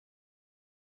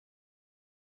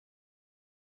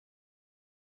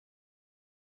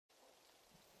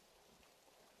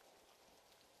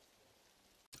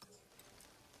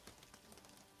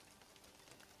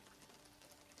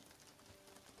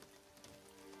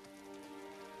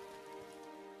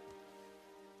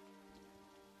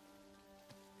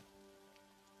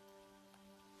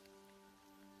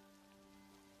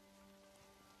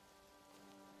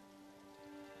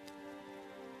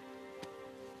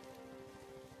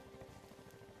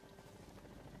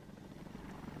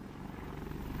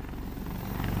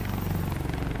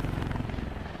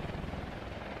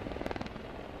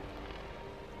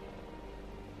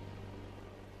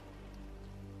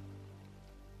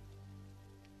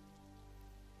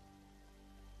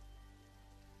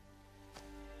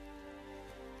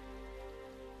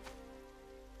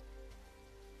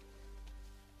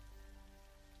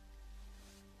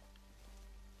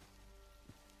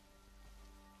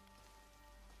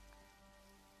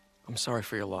I'm sorry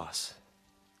for your loss.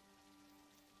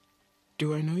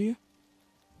 Do I know you?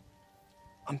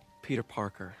 I'm Peter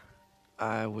Parker.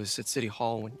 I was at City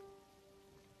Hall when...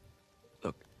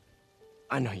 Look,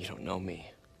 I know you don't know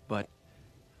me, but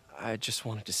I just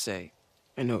wanted to say...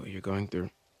 I know what you're going through.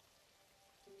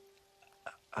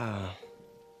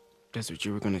 That's what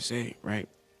you were gonna say, right?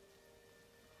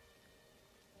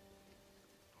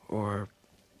 Or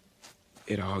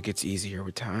it all gets easier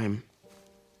with time.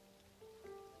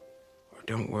 Or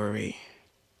don't worry.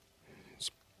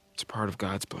 It's part of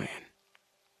God's plan.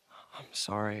 I'm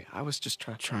sorry, I was just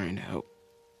Trying to help.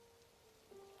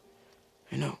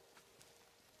 I know.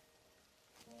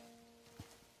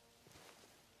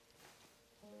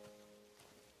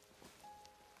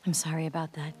 I'm sorry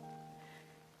about that.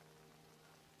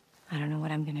 I don't know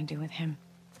what I'm gonna do with him.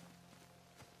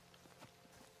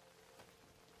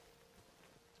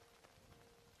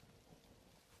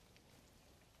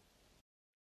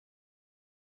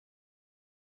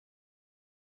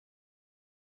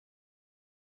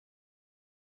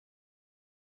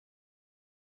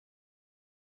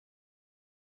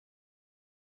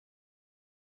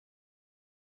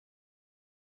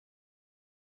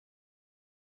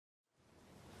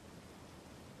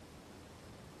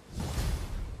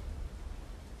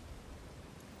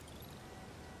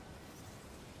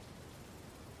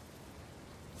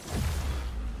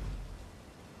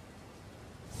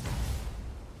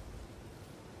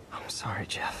 I'm sorry,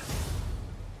 Jeff.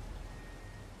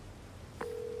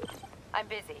 I'm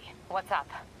busy. What's up?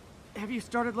 Have you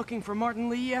started looking for Martin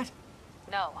Lee yet?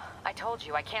 No, I told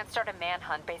you I can't start a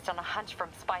manhunt based on a hunch from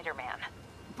Spider-Man.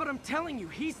 But I'm telling you,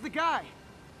 he's the guy.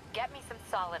 Get me some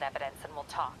solid evidence and we'll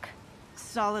talk.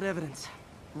 Solid evidence.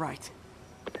 Right.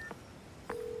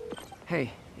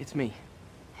 Hey, it's me.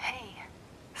 Hey,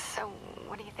 so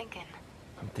what are you thinking?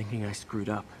 I'm thinking I screwed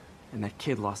up, and that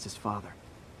kid lost his father.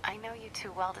 I know you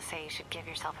too well to say you should give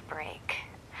yourself a break.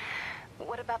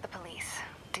 What about the police?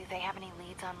 Do they have any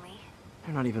leads on Lee?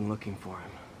 They're not even looking for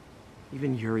him.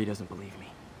 Even Yuri doesn't believe me.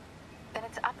 Then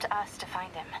it's up to us to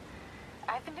find him.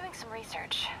 I've been doing some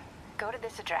research. Go to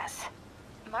this address.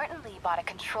 Martin Lee bought a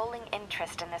controlling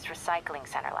interest in this recycling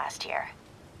center last year.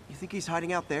 You think he's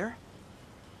hiding out there?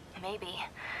 Maybe.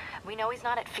 We know he's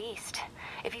not at Feast.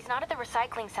 If he's not at the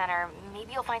recycling center,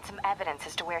 maybe you'll find some evidence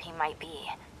as to where he might be.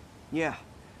 Yeah.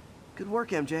 Good work,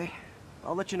 MJ.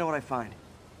 I'll let you know what I find.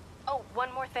 Oh,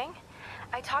 one more thing.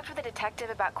 I talked with a detective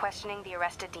about questioning the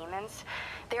arrested demons.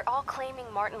 They're all claiming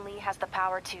Martin Lee has the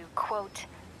power to, quote,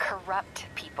 corrupt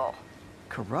people.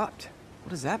 Corrupt?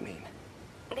 What does that mean?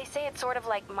 They say it's sort of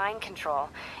like mind control.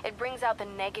 It brings out the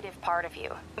negative part of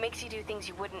you. Makes you do things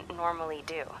you wouldn't normally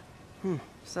do.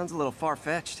 Sounds a little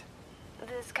far-fetched.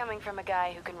 This coming from a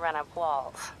guy who can run up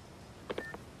walls.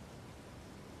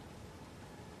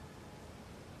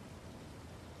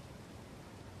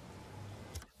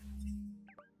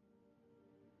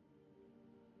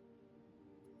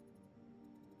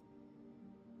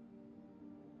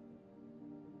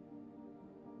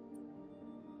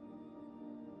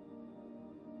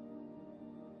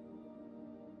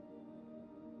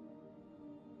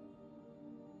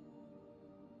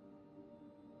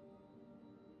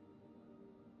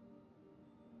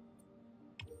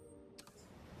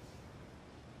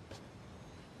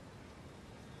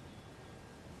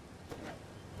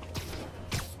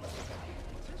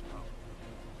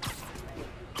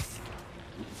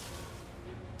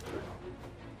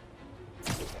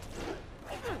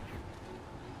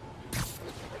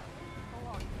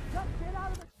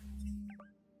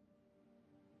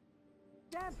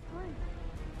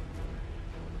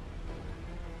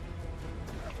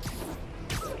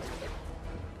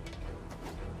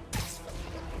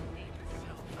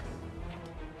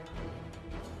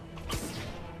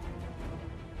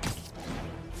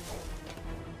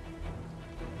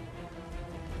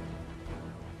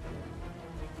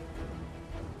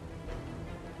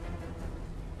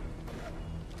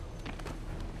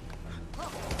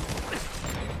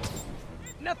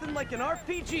 Nothing like an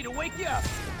RPG to wake you up.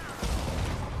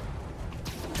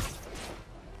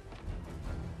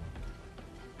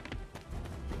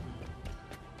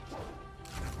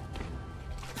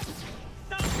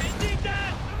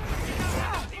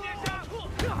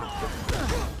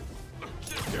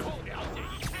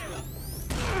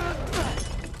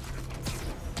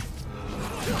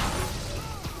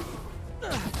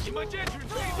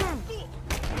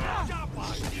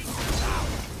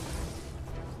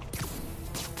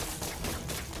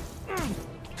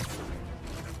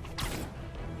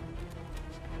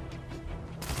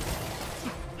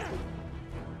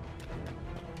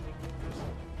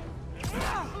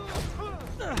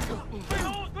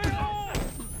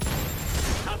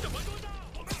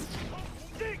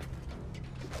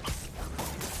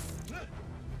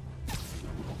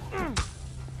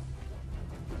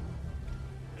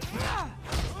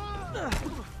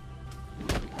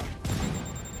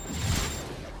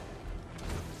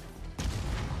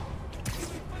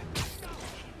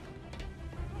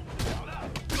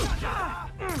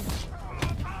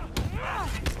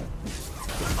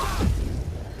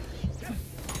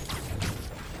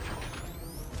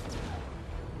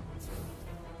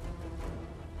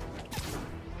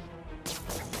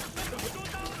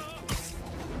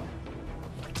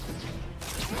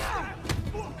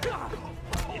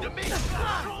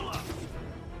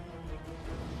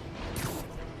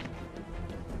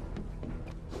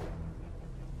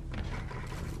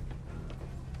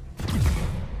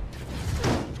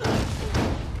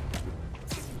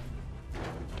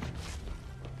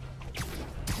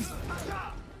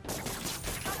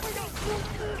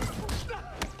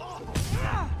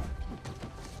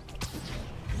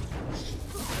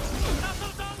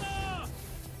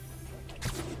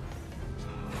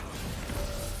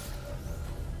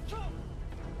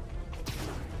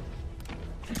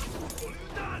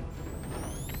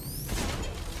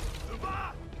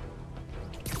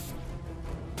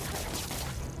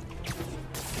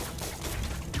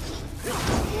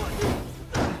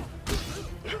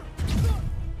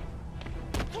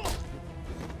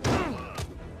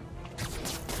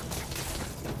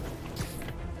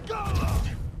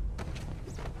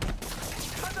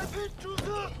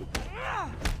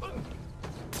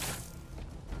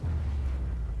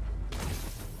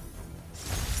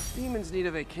 Demons need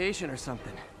a vacation or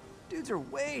something. Dudes are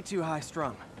way too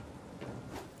high-strung.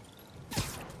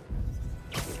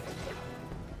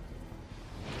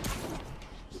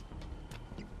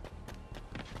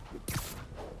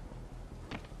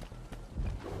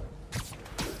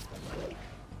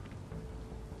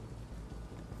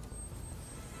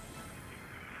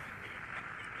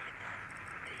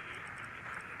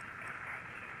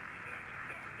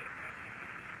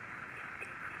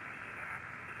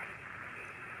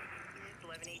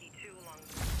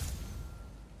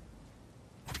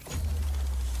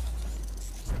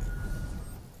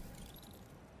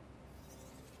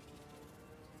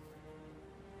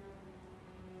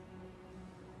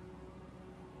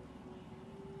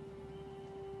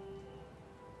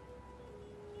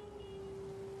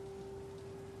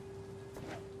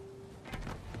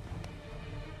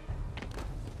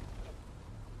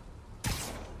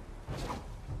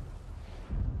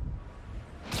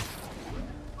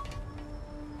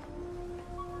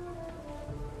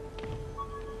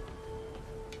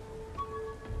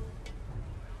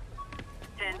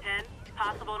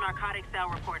 Possible narcotic cell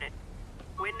reported.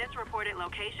 Witness reported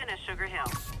location as Sugar Hill.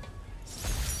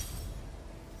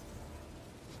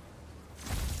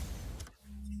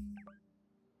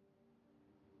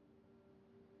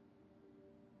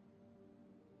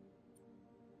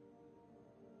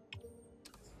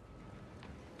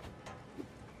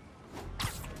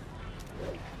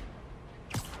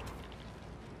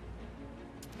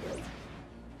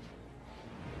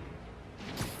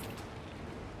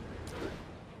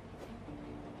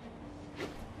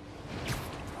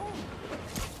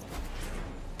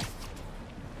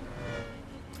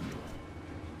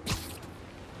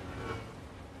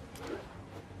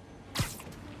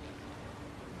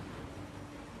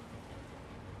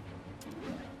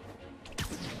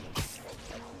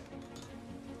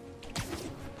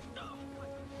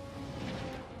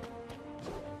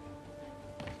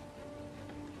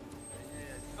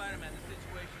 Spider-Man, the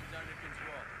situation's under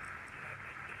control.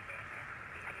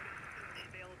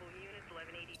 Available units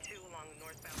 1182 along the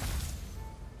northbound.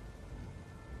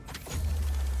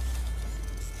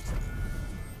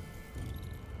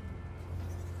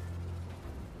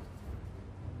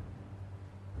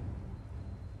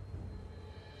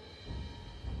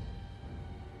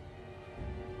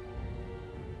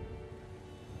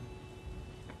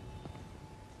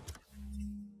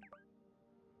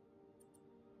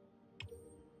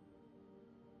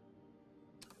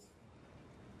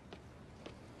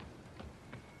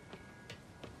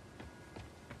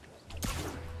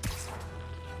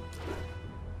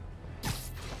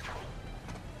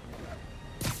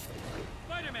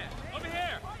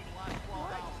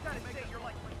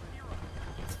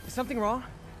 Is something wrong?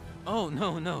 Oh,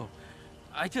 no.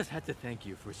 I just had to thank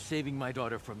you for saving my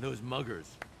daughter from those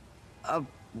muggers.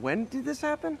 When did this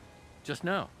happen? Just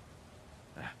now.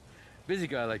 Busy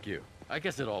guy like you. I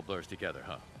guess it all blurs together,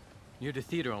 huh? Near the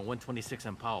theater on 126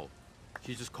 and Powell.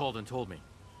 She just called and told me.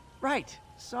 Right.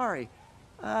 Sorry.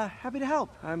 Happy to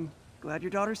help. I'm glad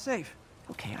your daughter's safe.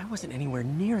 Okay, I wasn't anywhere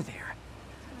near there.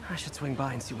 I should swing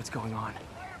by and see what's going on.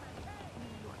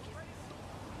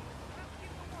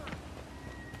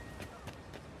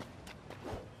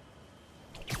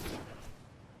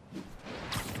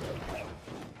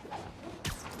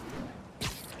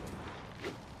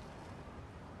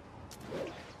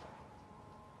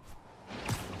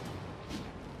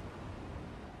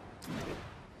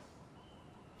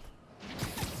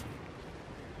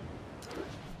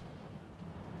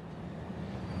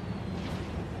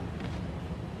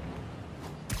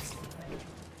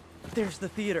 There's the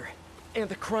theater, and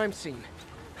the crime scene.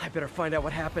 I better find out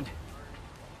what happened.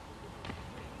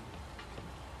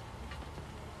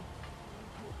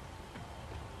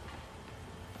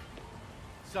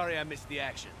 Sorry I missed the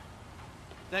action.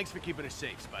 Thanks for keeping us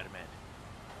safe, Spider-Man.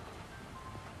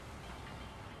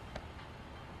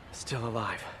 Still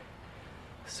alive.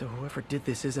 So whoever did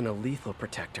this isn't a lethal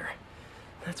protector.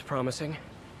 That's promising.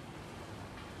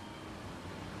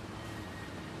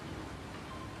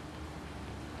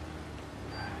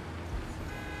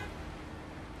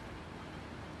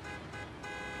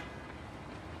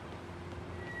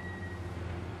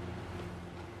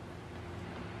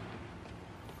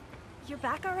 You're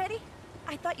back already?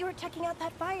 I thought you were checking out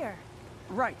that fire.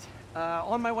 Right.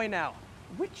 On my way now.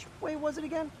 Which way was it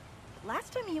again?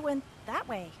 Last time you went that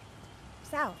way.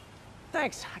 South.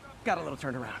 Thanks. I got a little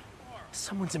turned around.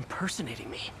 Someone's impersonating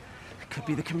me. It could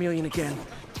be the chameleon again.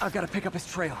 I've got to pick up his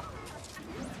trail.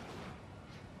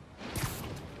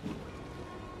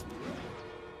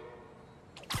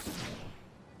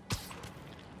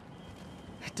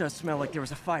 does smell like there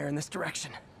was a fire in this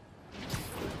direction.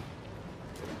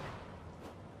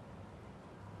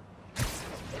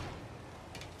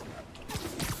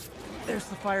 There's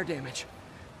the fire damage.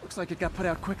 Looks like it got put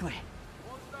out quickly.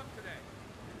 Won't stop today.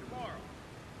 Tomorrow.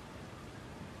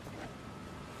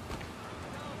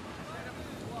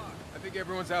 I think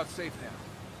everyone's out safe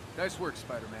now. Nice work,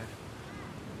 Spider-Man.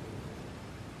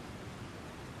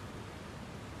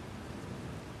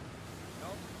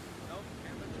 Nope,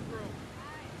 can't let you through.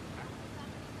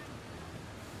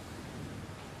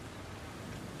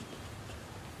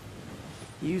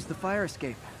 He used the fire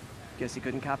escape. Guess he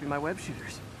couldn't copy my web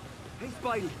shooters. Hey,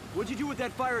 Spidey, what'd you do with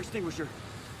that fire extinguisher?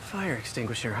 Fire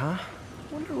extinguisher, huh?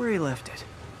 Wonder where he left it.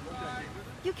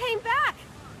 You came back!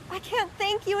 I can't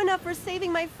thank you enough for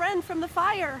saving my friend from the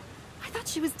fire. I thought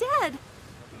she was dead.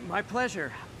 My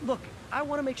pleasure. Look, I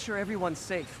want to make sure everyone's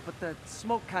safe, but the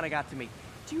smoke kind of got to me.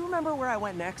 Do you remember where I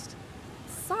went next?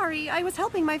 Sorry, I was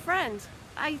helping my friend.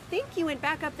 I think you went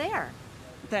back up there.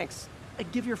 Thanks.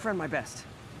 Give your friend my best.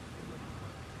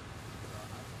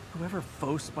 Whoever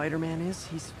faux Spider-Man is,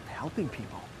 he's helping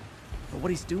people. But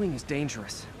what he's doing is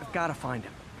dangerous. I've got to find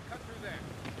him. Cut through there.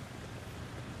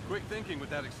 Quick thinking with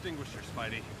that extinguisher,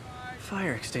 Spidey.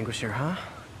 Fire extinguisher, huh?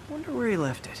 Wonder where he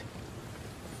left it.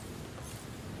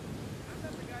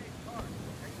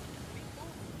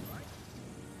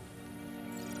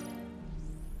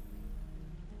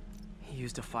 He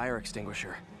used a fire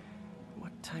extinguisher.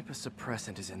 What type of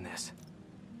suppressant is in this?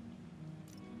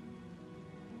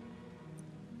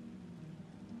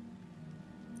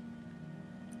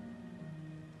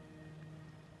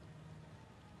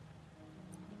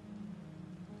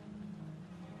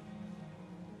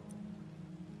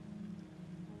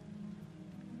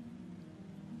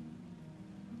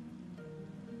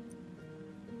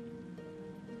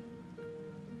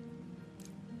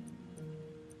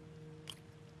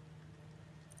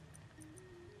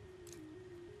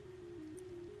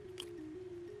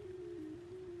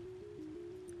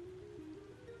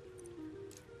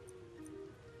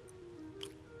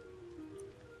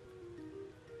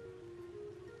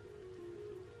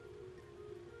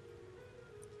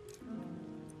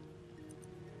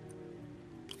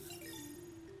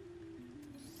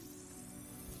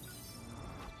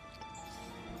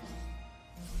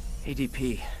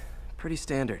 ADP. Pretty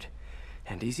standard.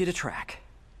 And easy to track.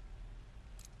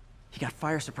 He got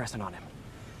fire suppressant on him.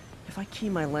 If I key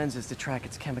my lenses to track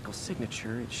its chemical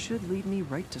signature, it should lead me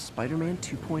right to Spider-Man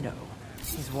 2.0.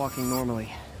 He's walking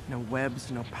normally. No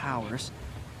webs, no powers.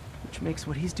 Which makes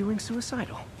what he's doing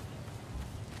suicidal.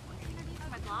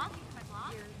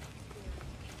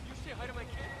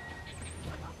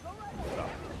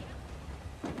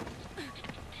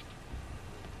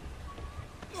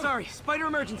 Sorry, spider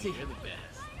emergency. You're the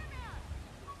best.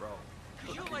 Bro,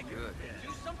 Could you, like, good.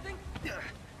 do something?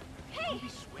 Hey! You be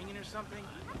swinging or something?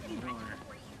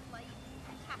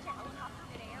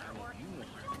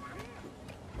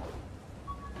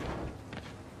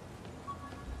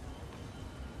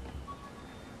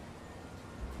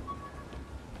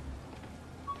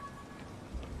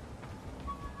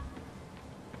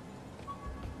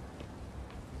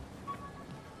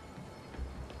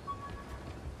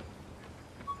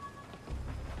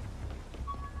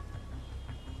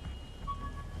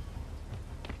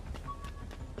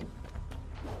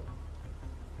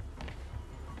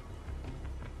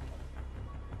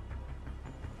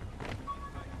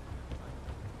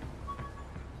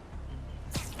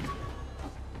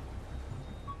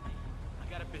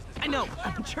 I know,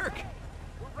 I'm a jerk.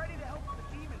 We're ready to help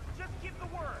the demons. Just give the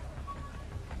word.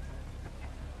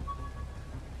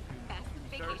 Best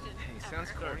vacation. Hey,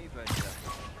 sounds corny, but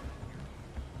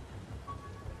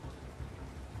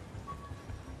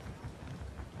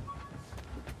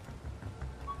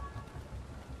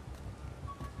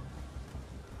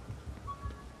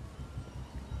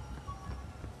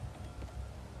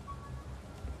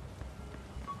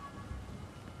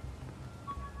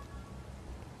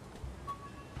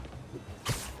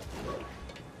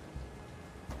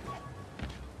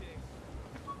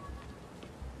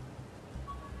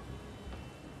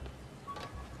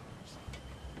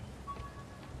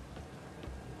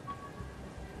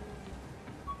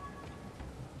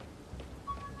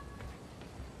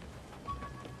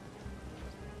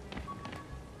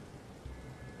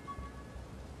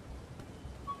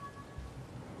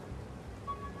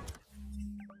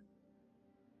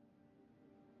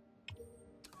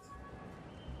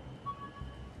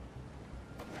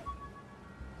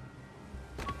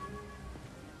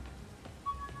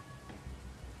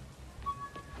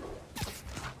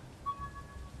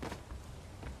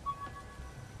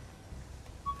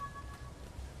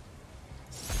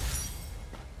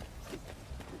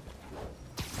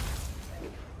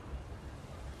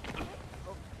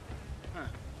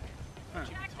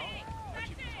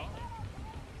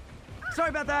Sorry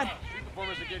about that. These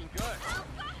performers are getting good.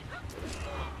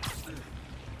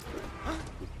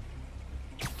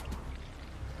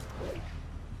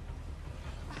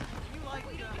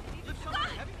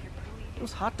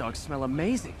 Those hot dogs smell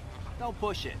amazing. Don't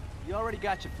push it. You already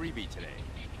got your freebie today.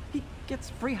 He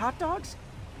gets free hot dogs?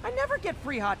 I never get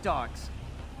free hot dogs.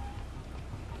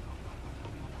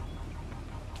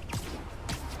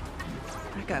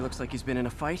 That guy looks like he's been in a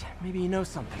fight. Maybe he knows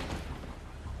something.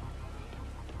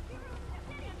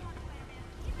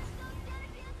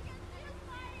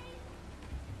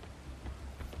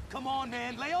 Come on,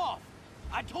 man, lay off.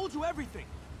 I told you everything.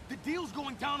 The deal's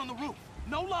going down on the roof.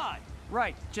 No lie.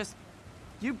 Right, just...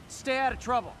 you stay out of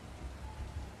trouble.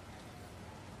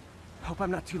 Hope I'm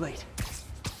not too late.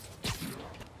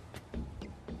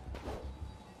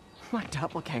 My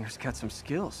doppelganger's got some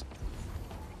skills.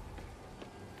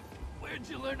 Where'd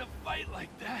you learn to fight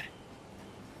like that?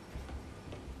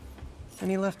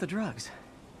 And he left the drugs.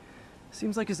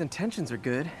 Seems like his intentions are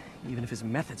good, even if his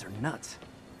methods are nuts.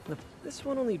 Look, this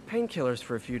one will need painkillers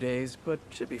for a few days, but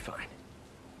should be fine.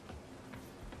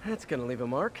 That's gonna leave a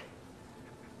mark.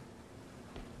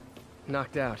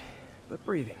 Knocked out, but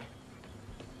breathing.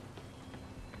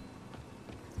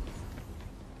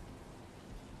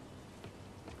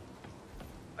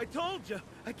 I told you,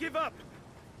 I give up.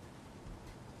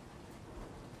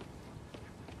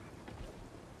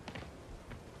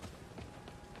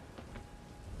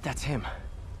 That's him.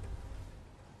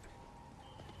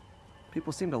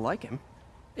 People seem to like him.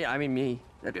 Yeah, I mean me.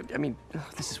 I mean,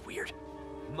 this is weird.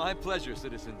 My pleasure,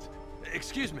 citizens.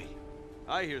 Excuse me.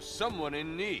 I hear someone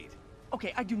in need.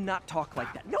 Okay, I do not talk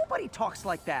like that. Nobody talks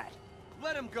like that.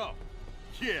 Let him go.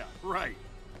 Yeah, right.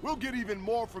 We'll get even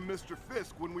more from Mr.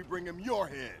 Fisk when we bring him your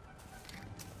head.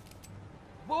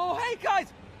 Whoa, hey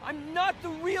guys! I'm not the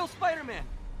real Spider-Man!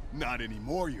 Not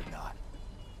anymore, you're not.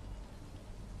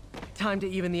 Time to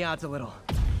even the odds a little.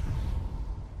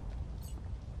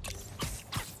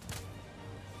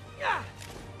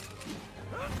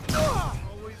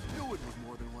 Always knew it was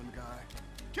more than one guy.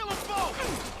 Kill us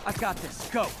both! I've got this.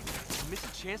 Go! Miss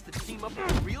a chance to team up with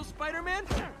the real Spider-Man?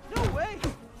 No way!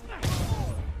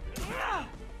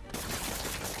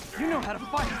 You know how to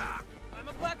fight! I'm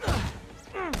a black belt.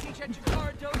 Teach at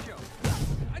Chikara Dojo.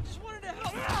 I just wanted to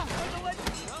help. I'm a legend,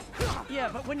 huh? Yeah,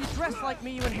 but when you dress like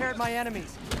me, you inherit my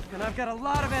enemies. And I've got a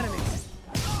lot of enemies.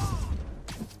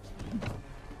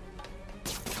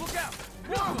 Look out!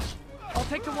 I'll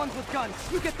take the ones with guns.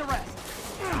 You get the rest.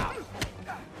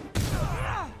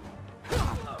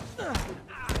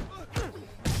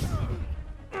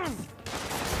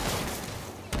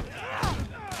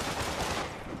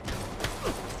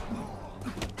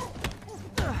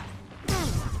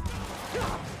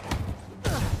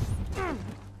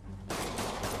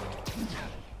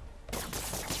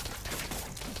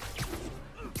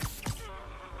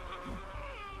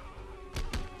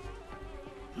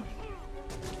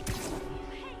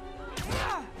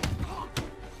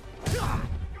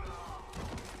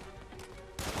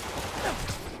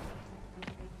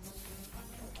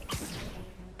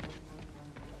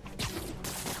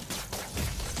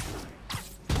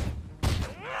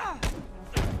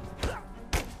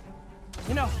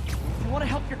 You know, if you want to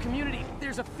help your community,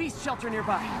 there's a feast shelter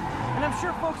nearby. And I'm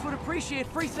sure folks would appreciate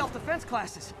free self-defense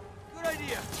classes. Good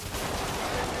idea.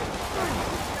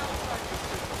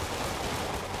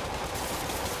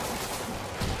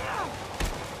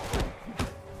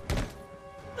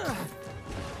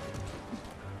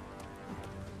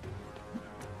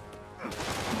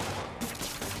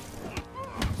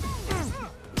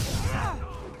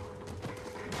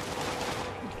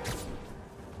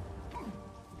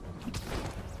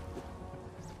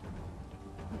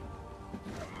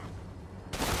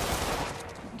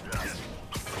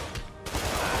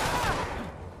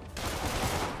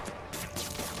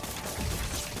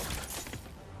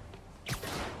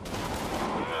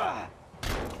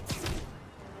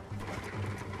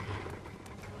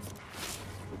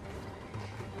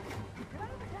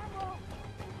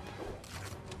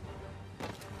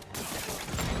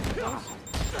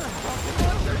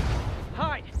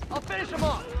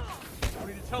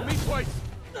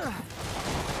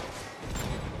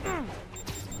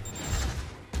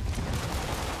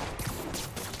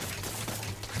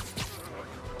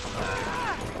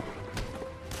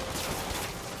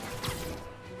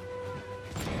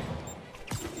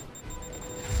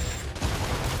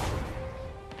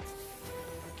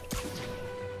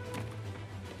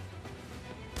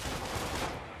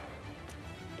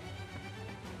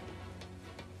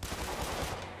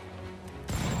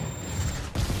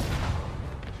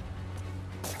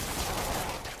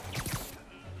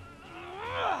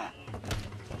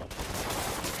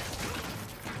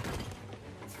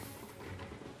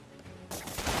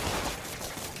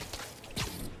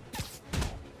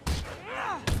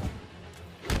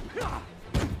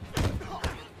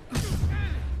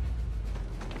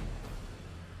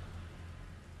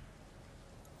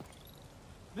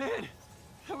 Man,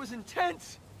 that was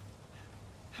intense!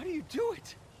 How do you do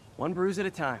it? One bruise at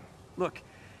a time. Look,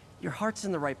 your heart's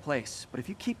in the right place, but if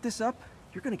you keep this up,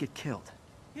 you're gonna get killed.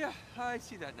 Yeah, I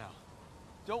see that now.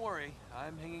 Don't worry,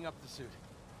 I'm hanging up the suit.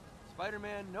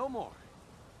 Spider-Man no more.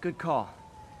 Good call.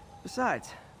 Besides,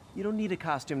 you don't need a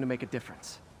costume to make a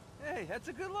difference. Hey, that's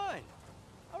a good line.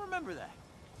 I'll remember that.